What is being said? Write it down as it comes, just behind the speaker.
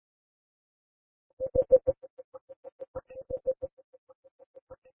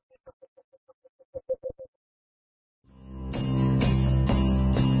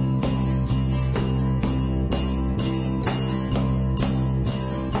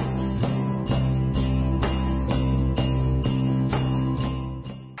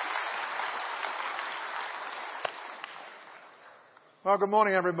Well, good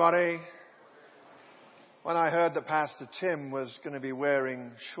morning, everybody. When I heard that Pastor Tim was going to be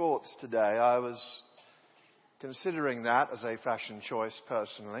wearing shorts today, I was considering that as a fashion choice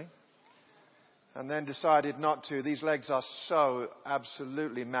personally, and then decided not to. These legs are so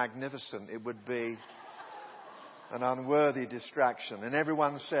absolutely magnificent, it would be an unworthy distraction. And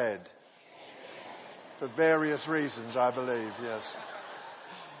everyone said, for various reasons, I believe, yes.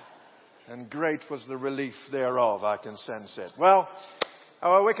 And great was the relief thereof, I can sense it. Well,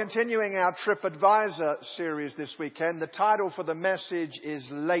 we're continuing our TripAdvisor series this weekend. The title for the message is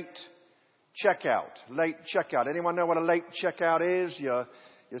Late Checkout. Late Checkout. Anyone know what a late checkout is? You're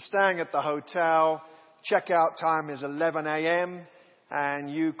staying at the hotel. Checkout time is 11 a.m.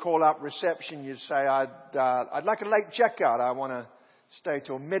 and you call up reception. You say, I'd like a late checkout. I want to stay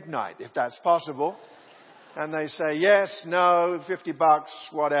till midnight if that's possible. And they say, yes, no, $50,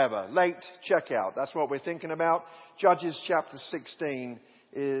 whatever. Late checkout. That's what we're thinking about. Judges chapter 16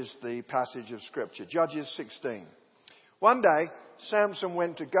 is the passage of Scripture. Judges 16. One day, Samson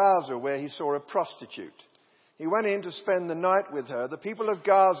went to Gaza where he saw a prostitute. He went in to spend the night with her. The people of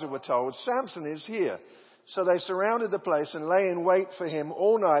Gaza were told, Samson is here. So they surrounded the place and lay in wait for him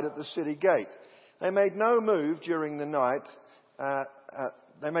all night at the city gate. They made no move during the night.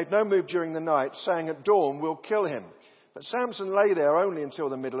 Saying at dawn, we'll kill him. But Samson lay there only until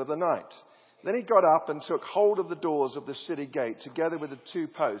the middle of the night. Then he got up and took hold of the doors of the city gate together with the two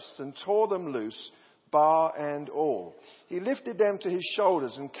posts and tore them loose, bar and all. He lifted them to his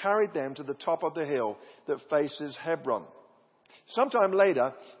shoulders and carried them to the top of the hill that faces Hebron. Sometime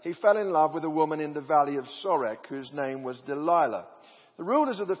later, he fell in love with a woman in the valley of Sorek whose name was Delilah. The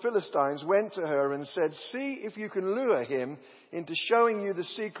rulers of the Philistines went to her and said, see if you can lure him into showing you the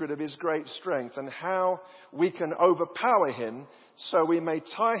secret of his great strength and how we can overpower him so we may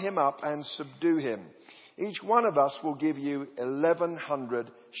tie him up and subdue him. Each one of us will give you 1,100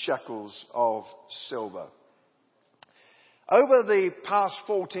 shekels of silver. Over the past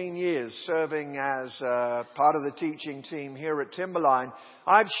 14 years serving as part of the teaching team here at Timberline,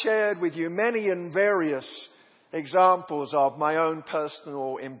 I've shared with you many and various examples of my own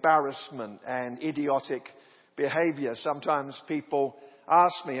personal embarrassment and idiotic behavior. Sometimes people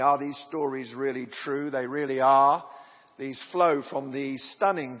ask me, are these stories really true? They really are. These flow from the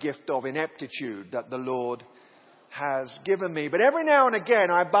stunning gift of ineptitude that the Lord has given me. But every now and again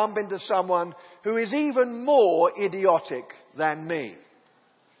I bump into someone who is even more idiotic than me.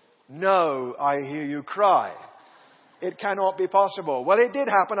 No, I hear you cry. It cannot be possible. Well, it did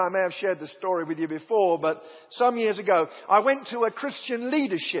happen. I may have shared the story with you before, but some years ago, I went to a Christian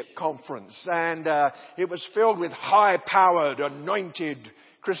leadership conference, and it was filled with high-powered, anointed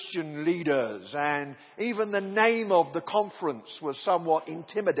Christian leaders, and even the name of the conference was somewhat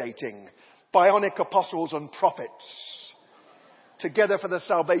intimidating. Bionic Apostles and Prophets, together for the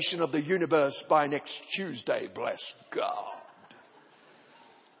salvation of the universe by next Tuesday, bless God.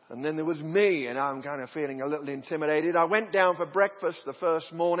 And then there was me, and I'm kind of feeling a little intimidated. I went down for breakfast the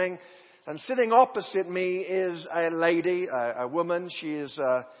first morning, and sitting opposite me is a lady, a woman. She is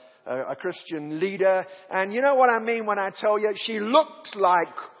a Christian leader. And you know what I mean when I tell you, she looked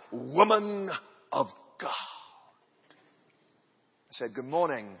like woman of God. I said, good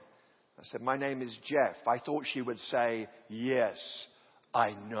morning. I said, my name is Jeff. I thought she would say, yes,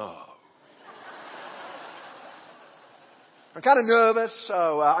 I know. I'm kind of nervous,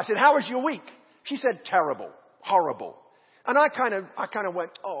 so I said, how was your week? She said, terrible, horrible. And I kind of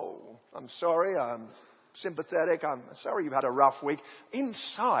went, oh, I'm sorry, I'm sympathetic, I'm sorry you've had a rough week.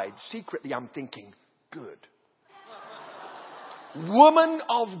 Inside, secretly, I'm thinking, good. Woman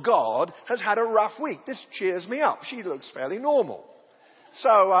of God has had a rough week. This cheers me up. She looks fairly normal. So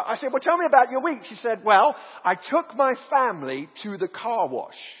I said, well, tell me about your week. She said, well, I took my family to the car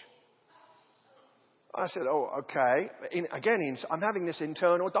wash. I said, oh, okay. I'm having this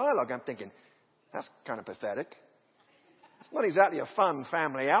internal dialogue. I'm thinking, that's kind of pathetic. It's not exactly a fun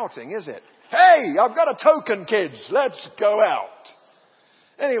family outing, is it? Hey, I've got a token, kids. Let's go out.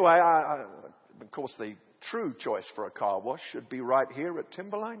 Anyway, of course, the true choice for a car wash should be right here at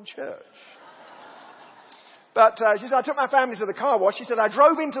Timberline Church. But she said, I took my family to the car wash. She said, I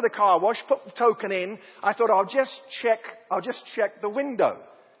drove into the car wash, put the token in. I thought, I'll just check the window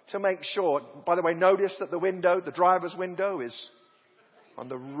to make sure. By the way, notice that the driver's window is on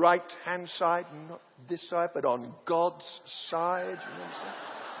the right-hand side, not this side, but on God's side. You know what I'm saying?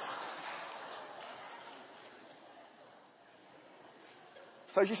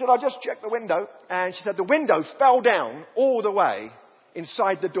 So she said, I just checked the window. And she said, the window fell down all the way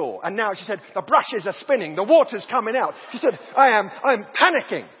inside the door. And now she said, the brushes are spinning. The water's coming out. She said, I'm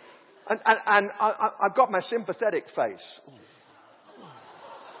panicking. And I've got my sympathetic face.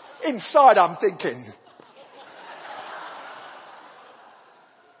 Inside I'm thinking.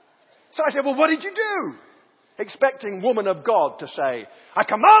 So I said, well, what did you do? Expecting woman of God to say, I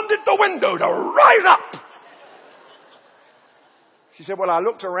commanded the window to rise up. She said, well, I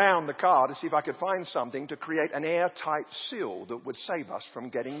looked around the car to see if I could find something to create an airtight seal that would save us from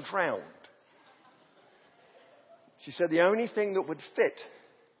getting drowned. She said, the only thing that would fit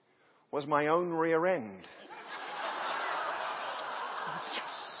was my own rear end. Yes.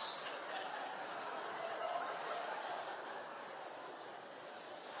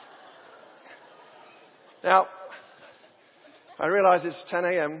 Now, I realize it's 10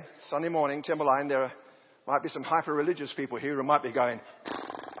 a.m. Sunday morning, Timberline. There might be some hyper-religious people here who might be going,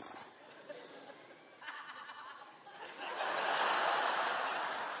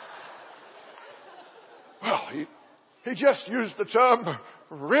 well, he just used the term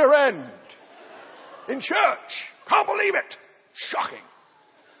rear end in church. Can't believe it. Shocking.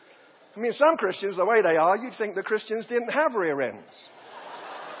 I mean, some Christians, the way they are, you'd think the Christians didn't have rear ends.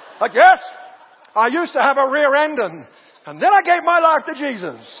 But yes, I used to have a rear end and then I gave my life to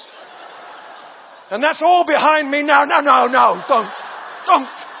Jesus. And that's all behind me now. No. Don't.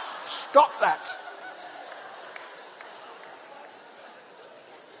 Stop that.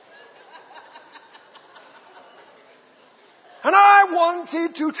 And I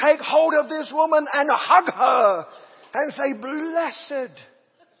wanted to take hold of this woman and hug her and say, blessed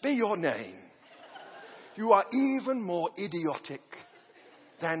be your name. You are even more idiotic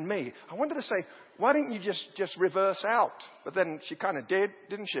than me. I wanted to say, why didn't you just reverse out? But then she kind of did,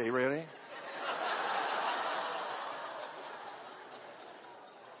 didn't she, really?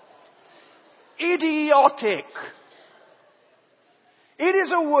 Idiotic. It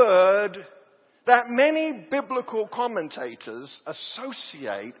is a word that many biblical commentators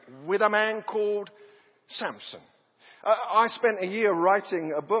associate with a man called Samson. I spent a year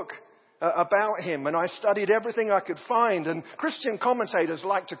writing a book about him, and I studied everything I could find, and Christian commentators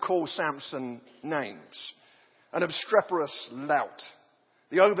like to call Samson names. An obstreperous lout,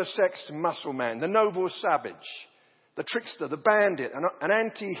 the oversexed muscle man, the noble savage, the trickster, the bandit, an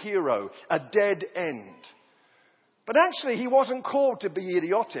anti-hero, a dead end. But actually, he wasn't called to be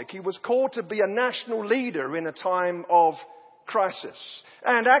idiotic. He was called to be a national leader in a time of crisis.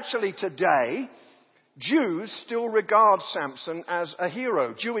 And actually today, Jews still regard Samson as a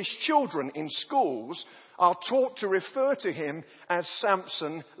hero. Jewish children in schools are taught to refer to him as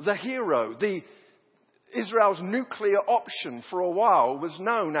Samson the hero. Israel's nuclear option for a while was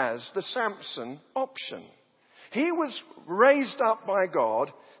known as the Samson option. He was raised up by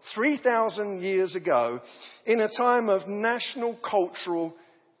God 3,000 years ago in a time of national cultural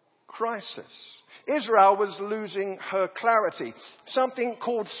crisis. Israel was losing her clarity. Something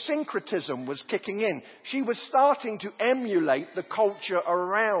called syncretism was kicking in. She was starting to emulate the culture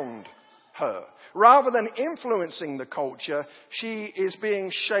around her. Rather than influencing the culture, she is being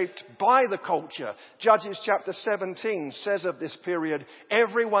shaped by the culture. Judges chapter 17 says of this period,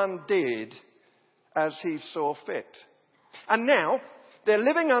 everyone did as he saw fit. And now, they're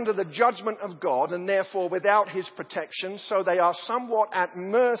living under the judgment of God and therefore without his protection, so they are somewhat at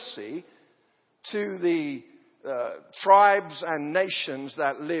mercy to the tribes and nations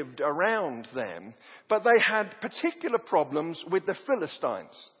that lived around them. But they had particular problems with the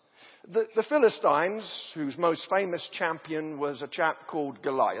Philistines. The Philistines, whose most famous champion was a chap called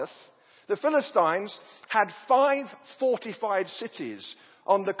Goliath, the Philistines had 5 fortified cities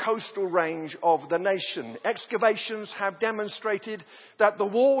on the coastal range of the nation. Excavations have demonstrated that the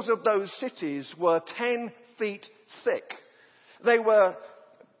walls of those cities were 10 feet thick. They were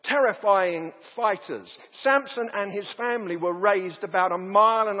terrifying fighters. Samson and his family were raised about 1.5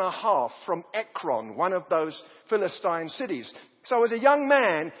 miles from Ekron, one of those Philistine cities. So as a young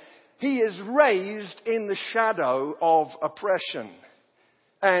man, he is raised in the shadow of oppression.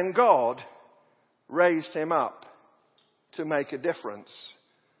 And God raised him up to make a difference,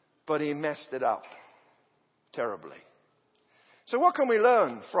 but he messed it up terribly. So what can we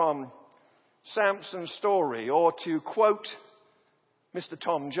learn from Samson's story? Or to quote Mr.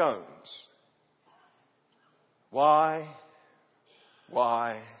 Tom Jones, why,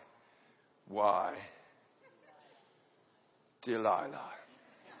 Delilah?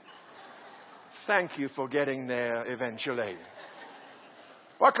 Thank you for getting there eventually.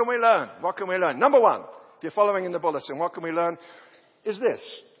 What can we learn? What can we learn? Number one, if you're following in the bulletin, what can we learn is this.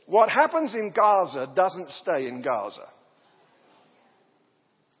 What happens in Gaza doesn't stay in Gaza.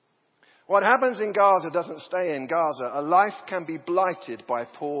 What happens in Gaza doesn't stay in Gaza. A life can be blighted by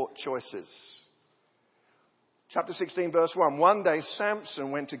poor choices. Chapter 16, verse 1. One day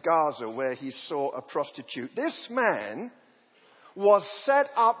Samson went to Gaza where he saw a prostitute. This man was set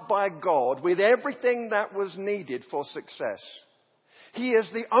up by God with everything that was needed for success. He is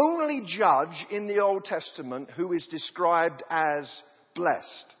the only judge in the Old Testament who is described as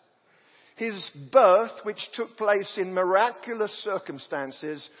blessed. His birth, which took place in miraculous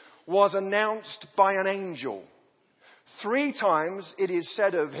circumstances, was announced by an angel. 3 times it is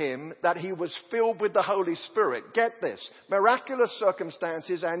said of him that he was filled with the Holy Spirit. Get this. Miraculous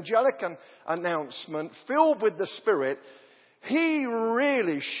circumstances, angelic announcement, filled with the Spirit. He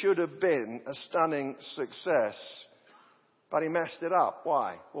really should have been a stunning success. But he messed it up.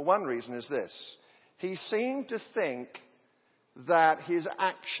 Why? Well, one reason is this. He seemed to think that his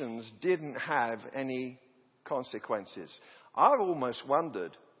actions didn't have any consequences. I've almost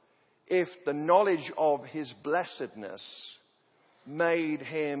wondered if the knowledge of his blessedness made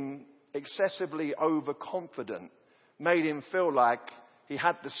him excessively overconfident, made him feel like he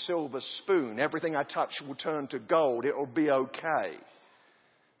had the silver spoon. Everything I touch will turn to gold. It will be okay.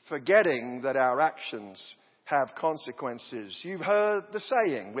 Forgetting that our actions have consequences. You've heard the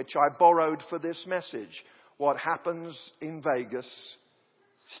saying, which I borrowed for this message. What happens in Vegas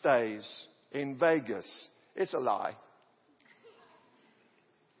stays in Vegas. It's a lie.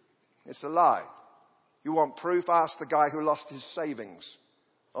 It's a lie. You want proof? Ask the guy who lost his savings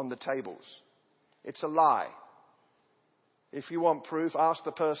on the tables. It's a lie. If you want proof, ask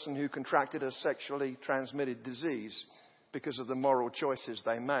the person who contracted a sexually transmitted disease because of the moral choices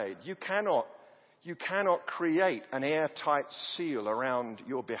they made. You cannot create an airtight seal around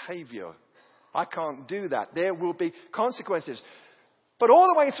your behavior. I can't do that. There will be consequences. But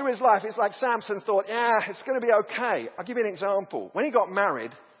all the way through his life, it's like Samson thought, it's going to be okay. I'll give you an example. When he got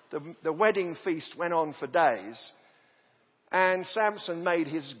married, the wedding feast went on for days, and Samson made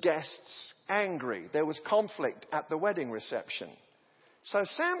his guests angry. There was conflict at the wedding reception. So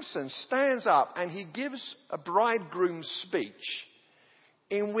Samson stands up and he gives a bridegroom speech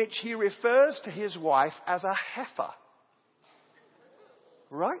in which he refers to his wife as a heifer.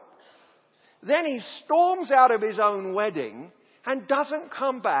 Right? Then he storms out of his own wedding and doesn't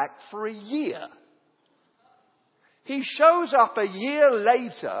come back for a year. He shows up a year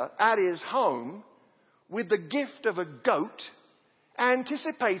later at his home with the gift of a goat,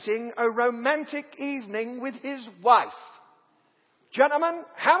 anticipating a romantic evening with his wife. Gentlemen,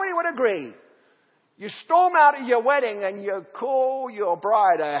 how many would agree? You storm out of your wedding and you call your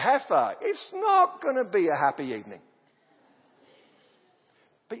bride a heifer. It's not going to be a happy evening.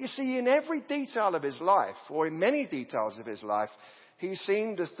 But you see, in every detail of his life, or in many details of his life, he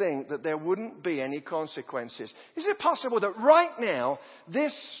seemed to think that there wouldn't be any consequences. Is it possible that right now,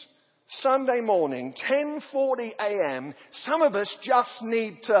 this Sunday morning, 10:40 a.m., some of us just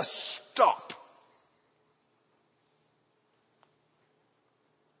need to stop?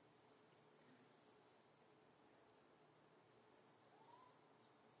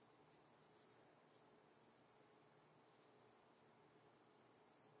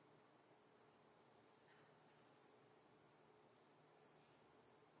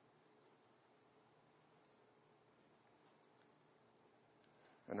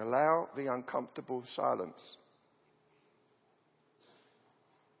 And allow the uncomfortable silence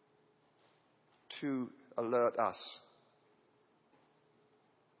to alert us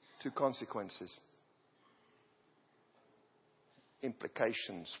to consequences,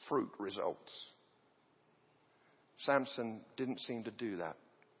 implications, fruit, results. Samson didn't seem to do that.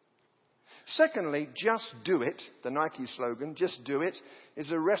 Secondly, just do it, the Nike slogan, just do it,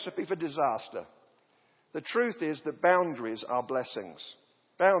 is a recipe for disaster. The truth is that boundaries are blessings.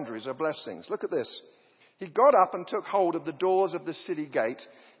 Boundaries are blessings. Look at this. He got up and took hold of the doors of the city gate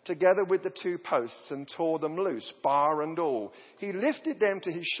together with the 2 posts and tore them loose, bar and all. He lifted them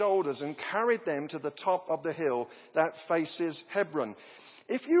to his shoulders and carried them to the top of the hill that faces Hebron.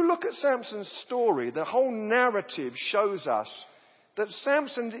 If you look at Samson's story, the whole narrative shows us that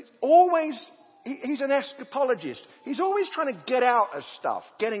Samson he's an escapologist. He's always trying to get out of stuff,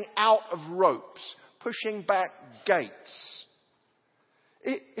 getting out of ropes, pushing back gates.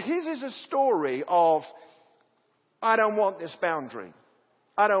 His is a story of, I don't want this boundary.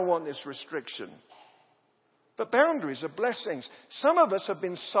 I don't want this restriction. But boundaries are blessings. Some of us have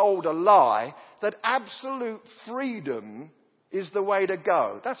been sold a lie that absolute freedom is the way to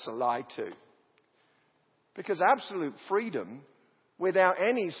go. That's a lie too. Because absolute freedom without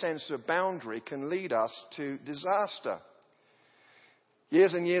any sense of boundary can lead us to disaster.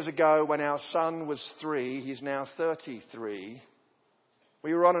 Years and years ago, when our son was 3, he's now 33,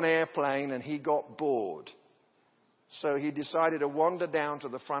 we were on an airplane and he got bored. So he decided to wander down to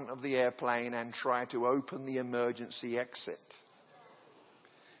the front of the airplane and try to open the emergency exit.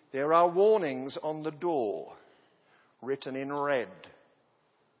 There are warnings on the door, written in red.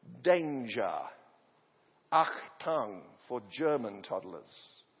 Danger. Achtung for German toddlers.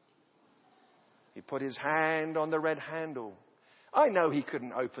 He put his hand on the red handle. I know he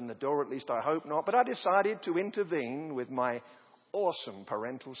couldn't open the door, at least I hope not, but I decided to intervene with my awesome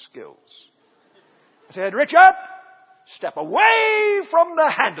parental skills. I said, Richard, step away from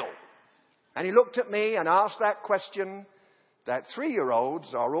the handle. And he looked at me and asked that question that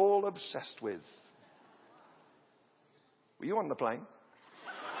 3-year-olds are all obsessed with. Were you on the plane?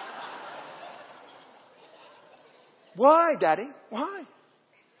 Why, Daddy? Why?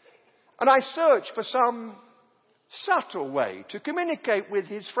 And I searched for some subtle way to communicate with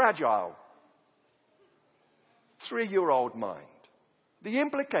his fragile 3-year-old mind the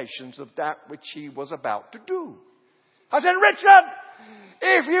implications of that which he was about to do. I said, Richard,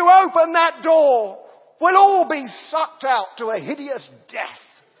 if you open that door, we'll all be sucked out to a hideous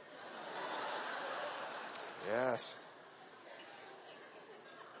death. Yes.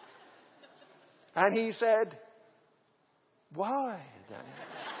 And he said, why, Daddy?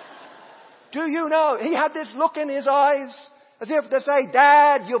 Do you know? He had this look in his eyes as if to say,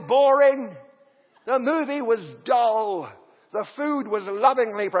 Dad, you're boring. The movie was dull. The food was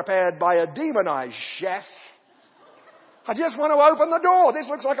lovingly prepared by a demonized chef. I just want to open the door. This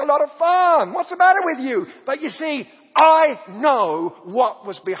looks like a lot of fun. What's the matter with you? But you see, I know what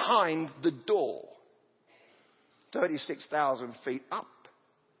was behind the door. 36,000 feet up.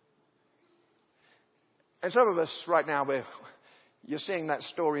 And some of us right now, you're seeing that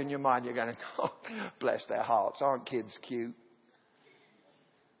story in your mind. You're going, oh, bless their hearts. Aren't kids cute?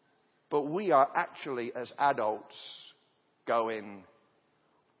 But we are actually, as adults, going,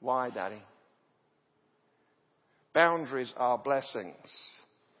 why, Daddy? Boundaries are blessings.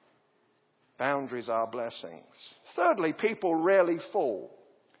 Boundaries are blessings. Thirdly, people rarely fall.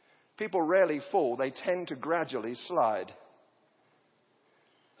 People rarely fall. They tend to gradually slide.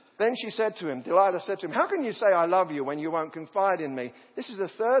 Then she said to him, Delilah said to him, how can you say I love you when you won't confide in me? This is the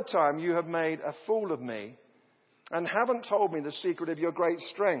 3rd time you have made a fool of me and haven't told me the secret of your great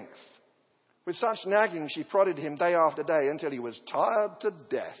strength. With such nagging, she prodded him day after day until he was tired to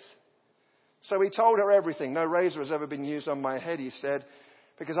death. So he told her everything. No razor has ever been used on my head, he said,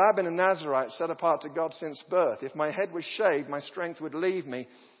 because I've been a Nazirite set apart to God since birth. If my head was shaved, my strength would leave me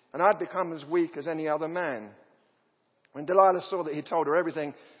and I'd become as weak as any other man. When Delilah saw that he told her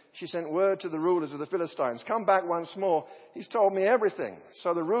everything, she sent word to the rulers of the Philistines. Come back once more. He's told me everything.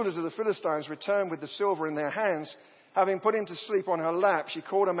 So the rulers of the Philistines returned with the silver in their hands. Having put him to sleep on her lap, she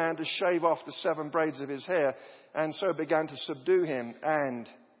called a man to shave off the 7 braids of his hair and so began to subdue him. And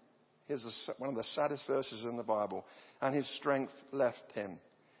here's one of the saddest verses in the Bible. And his strength left him.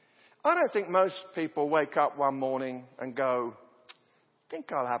 I don't think most people wake up one morning and go, I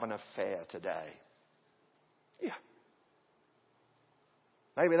think I'll have an affair today. Yeah.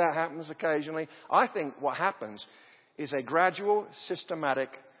 Maybe that happens occasionally. I think what happens is a gradual, systematic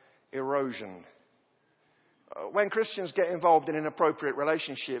erosion. When Christians get involved in inappropriate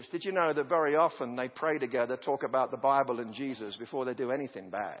relationships, did you know that very often they pray together, talk about the Bible and Jesus before they do anything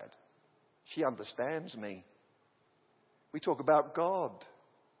bad? She understands me. We talk about God.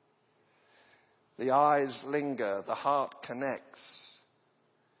 The eyes linger, the heart connects,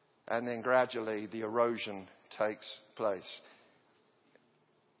 and then gradually the erosion takes place.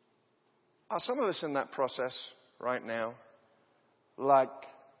 Are some of us in that process right now? Like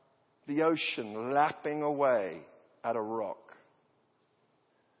the ocean lapping away at a rock.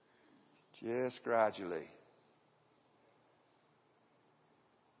 Just gradually.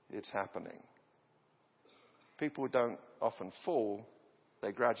 It's happening. People don't often fall.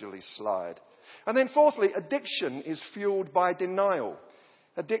 They gradually slide. And then fourthly, addiction is fueled by denial.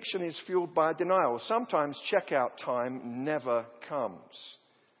 Addiction is fueled by denial. Sometimes checkout time never comes.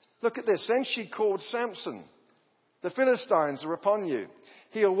 Look at this. Then she called Samson. The Philistines are upon you.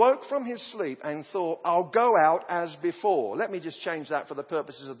 He awoke from his sleep and thought, I'll go out as before. Let me just change that for the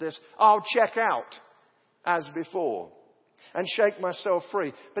purposes of this. I'll check out as before and shake myself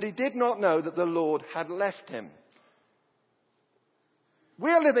free. But he did not know that the Lord had left him.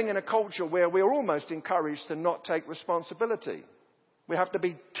 We're living in a culture where we're almost encouraged to not take responsibility. We have to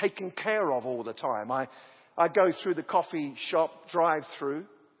be taken care of all the time. I go through the coffee shop drive-through.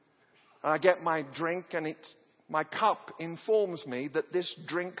 I get my drink and it's My cup informs me that this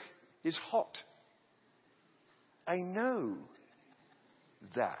drink is hot. I know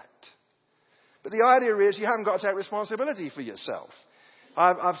that. But the idea is you haven't got to take responsibility for yourself.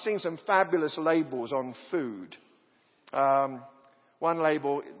 I've seen some fabulous labels on food. One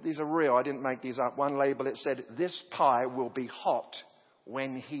label, these are real, I didn't make these up. One label, it said, "This pie will be hot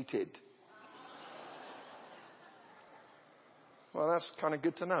when heated." Well, that's kind of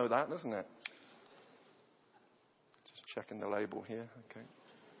good to know that, isn't it? Just checking the label here. Okay.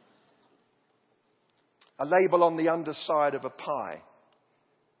 A label on the underside of a pie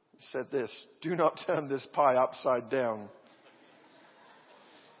said this: "Do not turn this pie upside down."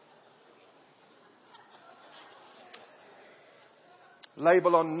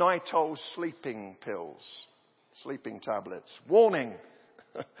 Label on Nytol sleeping pills, sleeping tablets. "Warning,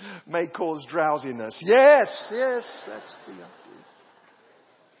 may cause drowsiness." Yes, that's the idea.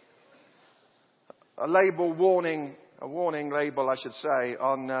 A warning label, I should say,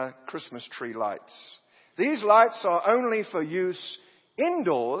 on Christmas tree lights. "These lights are only for use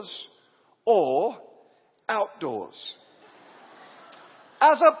indoors or outdoors."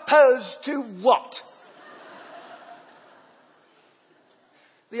 As opposed to what?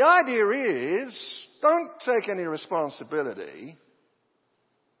 The idea is, don't take any responsibility.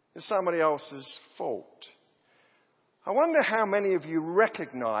 It's somebody else's fault. I wonder how many of you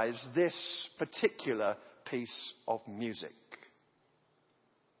recognize this particular piece of music.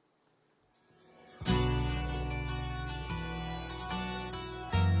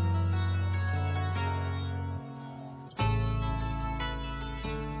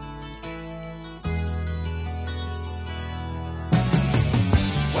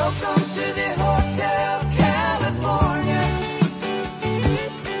 Welcome to the Hotel California.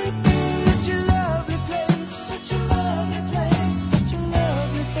 Such a lovely place, such a lovely place, such a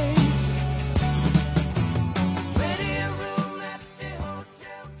lovely place. Ready a room at the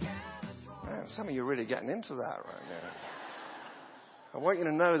Hotel California. Man, some of you are really getting into that right now. I want you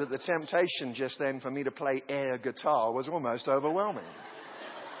to know that the temptation just then for me to play air guitar was almost overwhelming.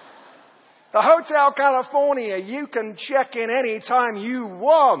 The Hotel California, you can check in any time you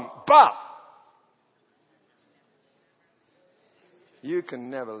want, but you can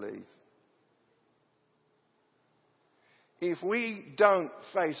never leave. If we don't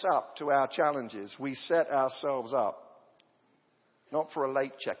face up to our challenges, we set ourselves up not for a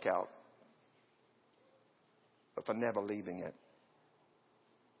late checkout, but for never leaving it.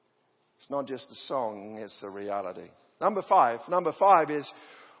 It's not just a song, it's a reality. Number five is,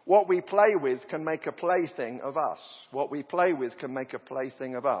 what we play with can make a plaything of us. What we play with can make a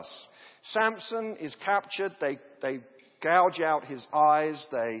plaything of us. Samson is captured. They gouge out his eyes.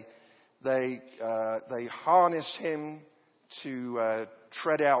 They harness him to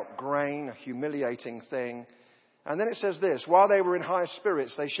tread out grain, a humiliating thing. And then it says this: while they were in high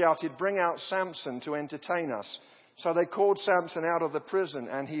spirits, they shouted, "Bring out Samson to entertain us." So they called Samson out of the prison,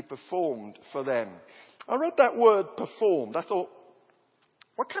 and he performed for them. I read that word "performed." I thought,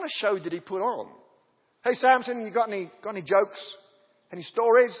 what kind of show did he put on? "Hey, Samson, you got any jokes? Any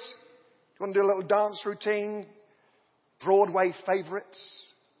stories? You want to do a little dance routine? Broadway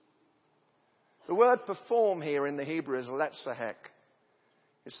favorites?" The word "perform" here in the Hebrew is letzahek.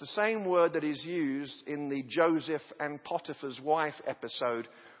 It's the same word that is used in the Joseph and Potiphar's wife episode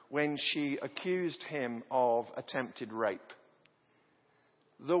when she accused him of attempted rape.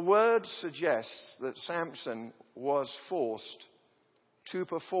 The word suggests that Samson was forced to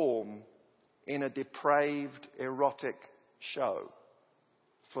perform in a depraved, erotic show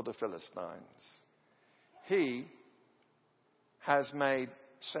for the Philistines. He has made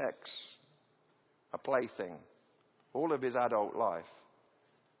sex a plaything all of his adult life.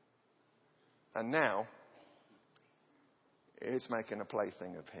 And now, it's making a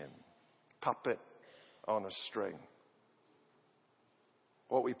plaything of him. Puppet on a string.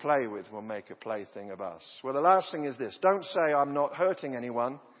 What we play with will make a plaything of us. Well, the last thing is this. Don't say, "I'm not hurting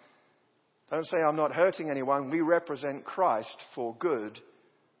anyone." Don't say, "I'm not hurting anyone." We represent Christ for good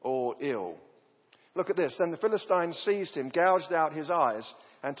or ill. Look at this. Then the Philistines seized him, gouged out his eyes,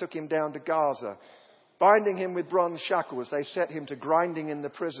 and took him down to Gaza. Binding him with bronze shackles, they set him to grinding in the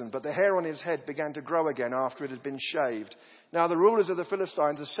prison. But the hair on his head began to grow again after it had been shaved. Now the rulers of the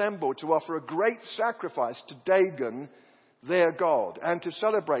Philistines assembled to offer a great sacrifice to Dagon, their god, and to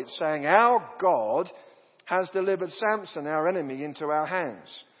celebrate, saying, "Our God has delivered Samson, our enemy, into our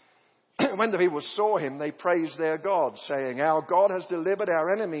hands." When the people saw him, they praised their God, saying, "Our God has delivered our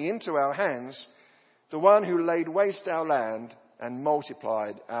enemy into our hands, the one who laid waste our land and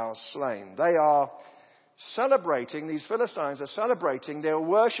multiplied our slain." They are celebrating, these Philistines are celebrating, they're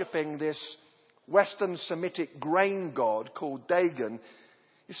worshipping this Western Semitic grain god called Dagon.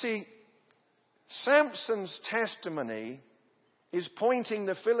 You see, Samson's testimony is pointing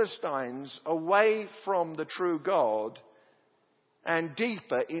the Philistines away from the true God and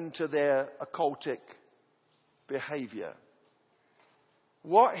deeper into their occultic behavior.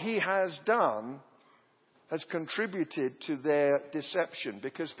 What he has done has contributed to their deception,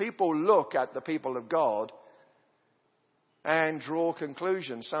 because people look at the people of God and draw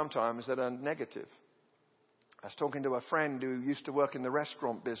conclusions sometimes that are negative. I was talking to a friend who used to work in the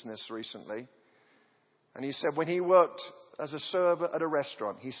restaurant business recently, and he said when he worked as a server at a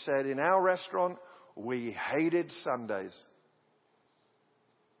restaurant, he said, in our restaurant, we hated Sundays.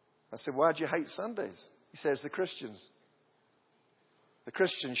 I said, why do you hate Sundays? He says, the Christians. The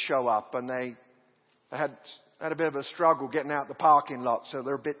Christians show up and they had a bit of a struggle getting out the parking lot, so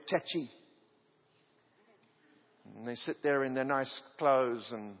they're a bit tetchy. And they sit there in their nice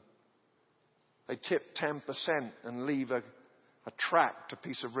clothes and they tip 10% and leave a tract, a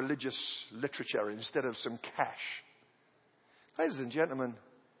piece of religious literature instead of some cash. Ladies and gentlemen,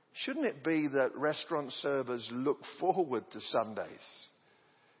 shouldn't it be that restaurant servers look forward to Sundays?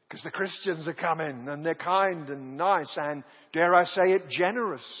 Because the Christians are coming and they're kind and nice and, dare I say it,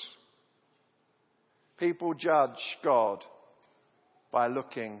 generous. People judge God by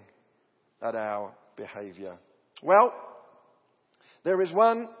looking at our behavior. Well, there is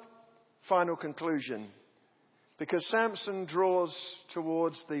one final conclusion, because Samson draws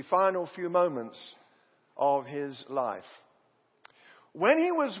towards the final few moments of his life. When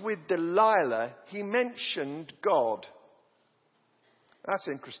he was with Delilah, he mentioned God. That's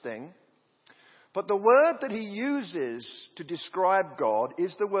interesting. But the word that he uses to describe God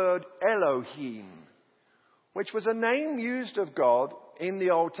is the word Elohim, which was a name used of God in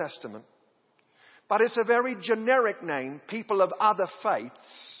the Old Testament. But it's a very generic name. People of other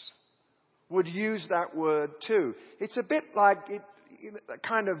faiths would use that word too. It's a bit like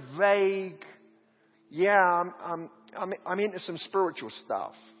kind of vague. Yeah, I'm into some spiritual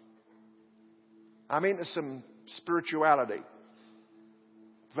stuff. I'm into some spirituality.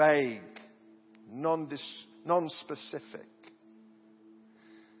 Vague, non-specific.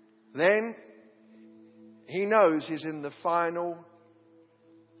 Then he knows he's in the final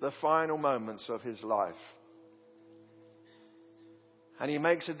moments of his life. And he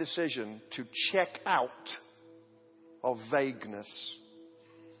makes a decision to check out of vagueness.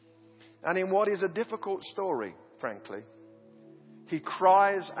 And in what is a difficult story, frankly, he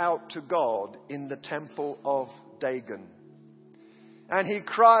cries out to God in the temple of Dagon. And he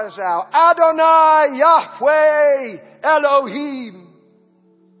cries out, Adonai Yahweh Elohim.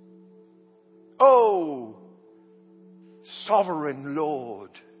 Oh, sovereign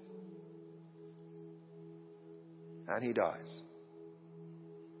Lord. And he dies.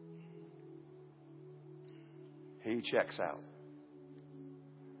 He checks out.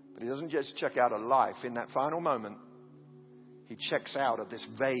 But he doesn't just check out of life. In that final moment, he checks out of this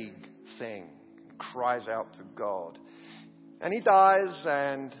vague thing and cries out to God. And he dies,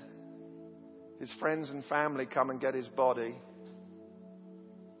 and his friends and family come and get his body.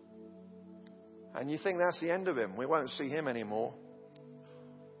 And you think that's the end of him. We won't see him anymore.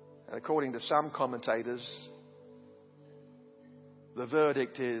 And according to some commentators, the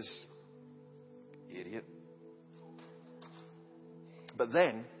verdict is, idiot. But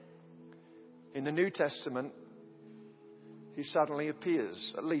then, in the New Testament, he suddenly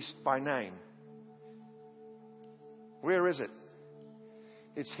appears, at least by name. Where is it?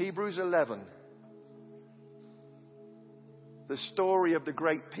 It's Hebrews 11. The story of the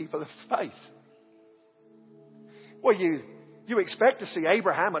great people of faith. Well, you expect to see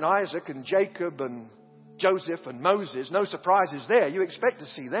Abraham and Isaac and Jacob and Joseph and Moses. No surprises there. You expect to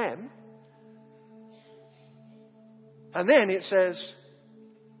see them. And then it says,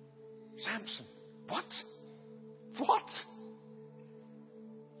 Samson. What? What?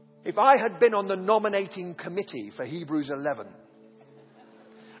 If I had been on the nominating committee for Hebrews 11,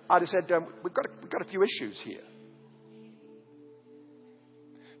 I'd have said, we've got a few issues here.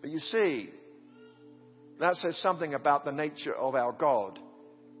 But you see, that says something about the nature of our God,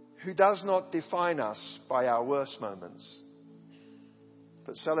 who does not define us by our worst moments,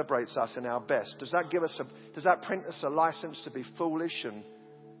 but celebrates us in our best. Does that print us a license to be foolish and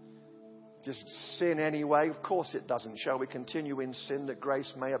just sin anyway? Of course it doesn't. Shall we continue in sin that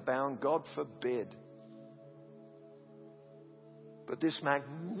grace may abound? God forbid. But this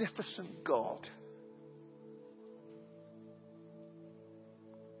magnificent God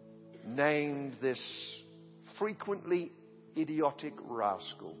named this frequently idiotic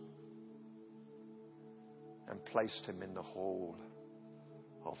rascal and placed him in the hall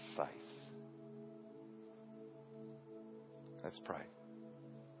of faith. Let's pray.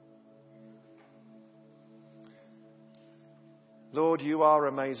 Lord, you are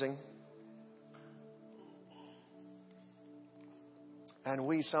amazing. And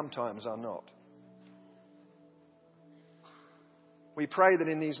we sometimes are not. We pray that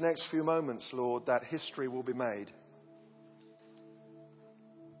in these next few moments, Lord, that history will be made.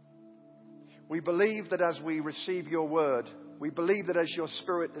 We believe that as we receive your word, we believe that as your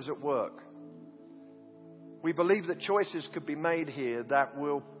Spirit is at work, we believe that choices could be made here that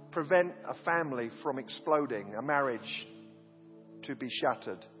will prevent a family from exploding, a marriage to be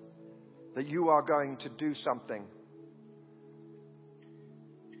shattered, that you are going to do something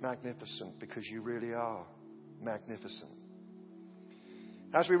magnificent, because you really are magnificent.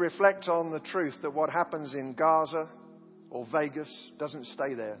 As we reflect on the truth that what happens in Gaza or Vegas doesn't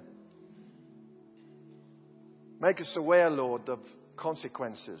stay there, make us aware, Lord, of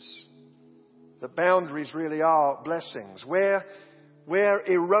consequences. That boundaries really are blessings. Where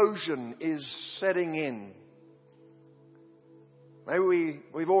erosion is setting in, maybe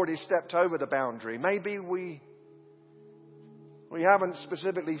we've already stepped over the boundary. Maybe we haven't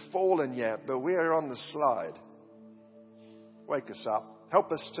specifically fallen yet, but we are on the slide. Wake us up.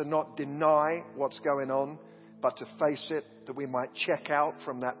 Help us to not deny what's going on, but to face it, that we might check out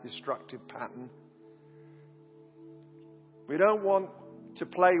from that destructive pattern. We don't want to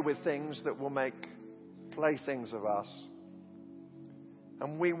play with things that will make playthings of us.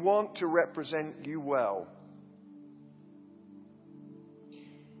 And we want to represent you well.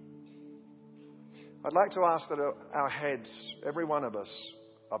 I'd like to ask that our heads, every one of us,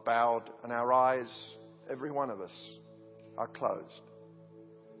 are bowed and our eyes, every one of us, are closed.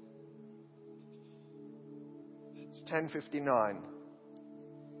 It's 10:59.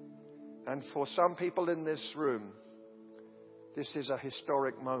 And for some people in this room, this is a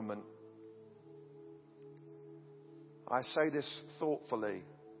historic moment. I say this thoughtfully.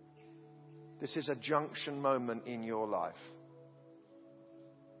 This is a junction moment in your life.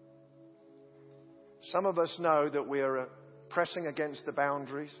 Some of us know that we are pressing against the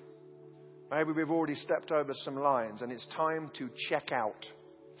boundaries. Maybe we've already stepped over some lines, and it's time to check out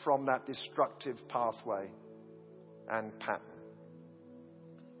from that destructive pathway and pattern.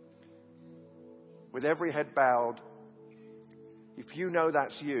 With every head bowed, if you know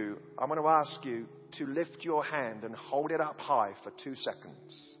that's you, I'm going to ask you to lift your hand and hold it up high for 2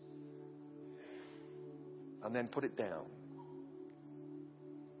 seconds. And then put it down.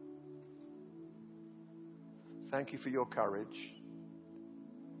 Thank you for your courage.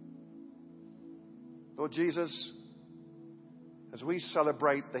 Lord Jesus, as we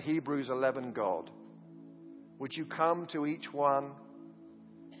celebrate the Hebrews 11 God, would you come to each one,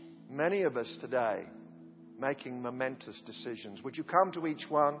 many of us today, making momentous decisions. Would you come to each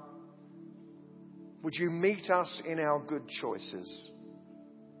one? Would you meet us in our good choices?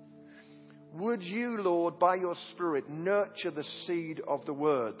 Would you, Lord, by your Spirit, nurture the seed of the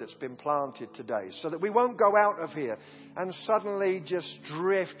word that's been planted today, so that we won't go out of here and suddenly just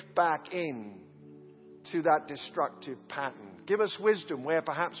drift back in to that destructive pattern. Give us wisdom where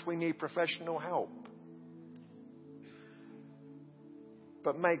perhaps we need professional help.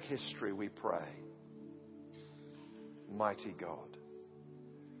 But make history, we pray. Mighty God.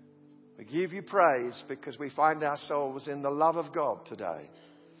 We give you praise because we find ourselves in the love of God today.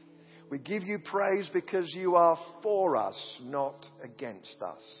 We give you praise because you are for us, not against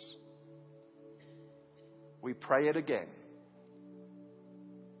us. We pray it again.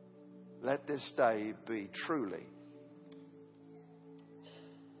 Let this day be truly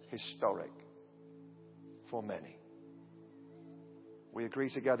historic for many. We agree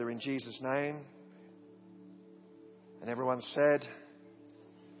together in Jesus' name. And everyone said,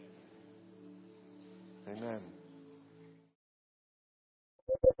 Amen.